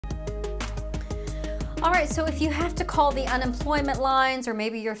All right, so if you have to call the unemployment lines, or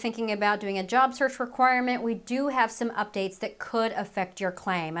maybe you're thinking about doing a job search requirement, we do have some updates that could affect your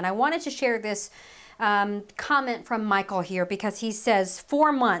claim. And I wanted to share this comment from Michael here because he says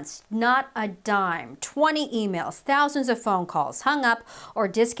 4 months, not a dime, 20 emails, thousands of phone calls, hung up or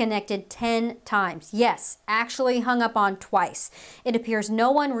disconnected 10 times. Yes, actually hung up on twice. It appears no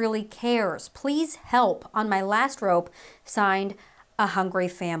one really cares. Please help on my last rope, signed A Hungry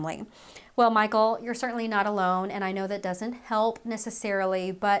Family. Well, Michael, you're certainly not alone, and I know that doesn't help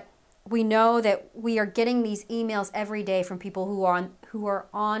necessarily, but we know that we are getting these emails every day from people who are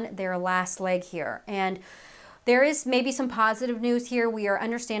on their last leg here. And there is maybe some positive news here. We are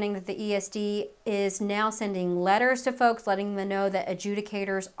understanding that the ESD is now sending letters to folks, letting them know that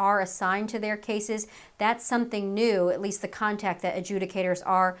adjudicators are assigned to their cases. That's something new, at least the contact that adjudicators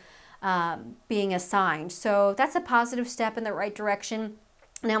are being assigned. So that's a positive step in the right direction.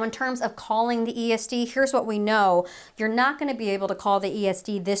 Now, in terms of calling the ESD, here's what we know. You're not going to be able to call the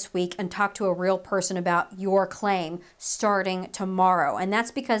ESD this week and talk to a real person about your claim starting tomorrow. And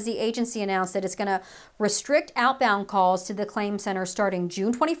that's because the agency announced that it's going to restrict outbound calls to the claim center starting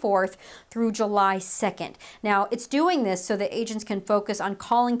June 24th through July 2nd. Now, it's doing this so that agents can focus on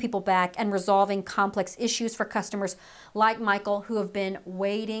calling people back and resolving complex issues for customers like Michael, who have been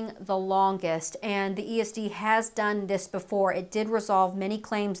waiting the longest. And the ESD has done this before. It did resolve many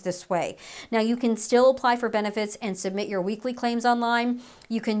claims this way. Now, you can still apply for benefits and submit your weekly claims online.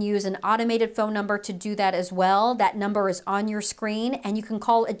 You can use an automated phone number to do that as well. That number is on your screen, and you can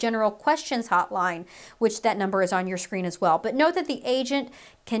call a general questions hotline, which that number is on your screen as well. But note that the agent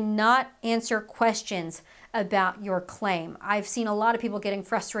cannot answer questions about your claim. I've seen a lot of people getting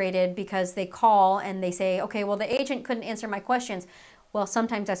frustrated because they call and they say, okay, well, the agent couldn't answer my questions. Well,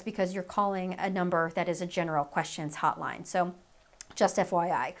 sometimes that's because you're calling a number that is a general questions hotline. So just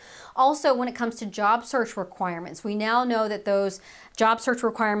FYI. Also, when it comes to job search requirements, we now know that those job search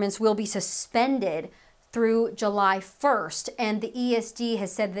requirements will be suspended through July 1st, and the ESD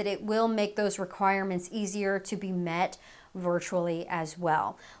has said that it will make those requirements easier to be met virtually as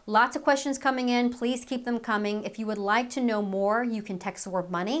well. Lots of questions coming in. Please keep them coming. If you would like to know more, you can text the word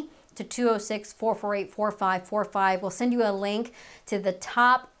money to 206-448-4545. We'll send you a link to the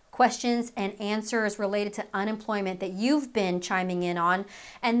top questions and answers related to unemployment that you've been chiming in on.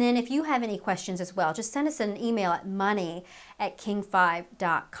 And then if you have any questions as well, just send us an email at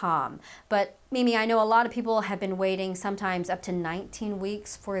money@king5.com. But Mimi, I know a lot of people have been waiting sometimes up to 19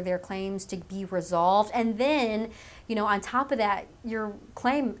 weeks for their claims to be resolved. And then, you know, on top of that, your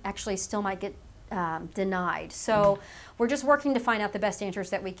claim actually still might get denied. So we're just working to find out the best answers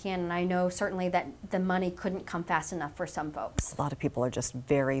that we can. And I know certainly that the money couldn't come fast enough for some folks. A lot of people are just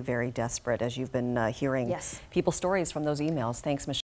very, very desperate, as you've been hearing people's stories from those emails. Thanks, Michelle.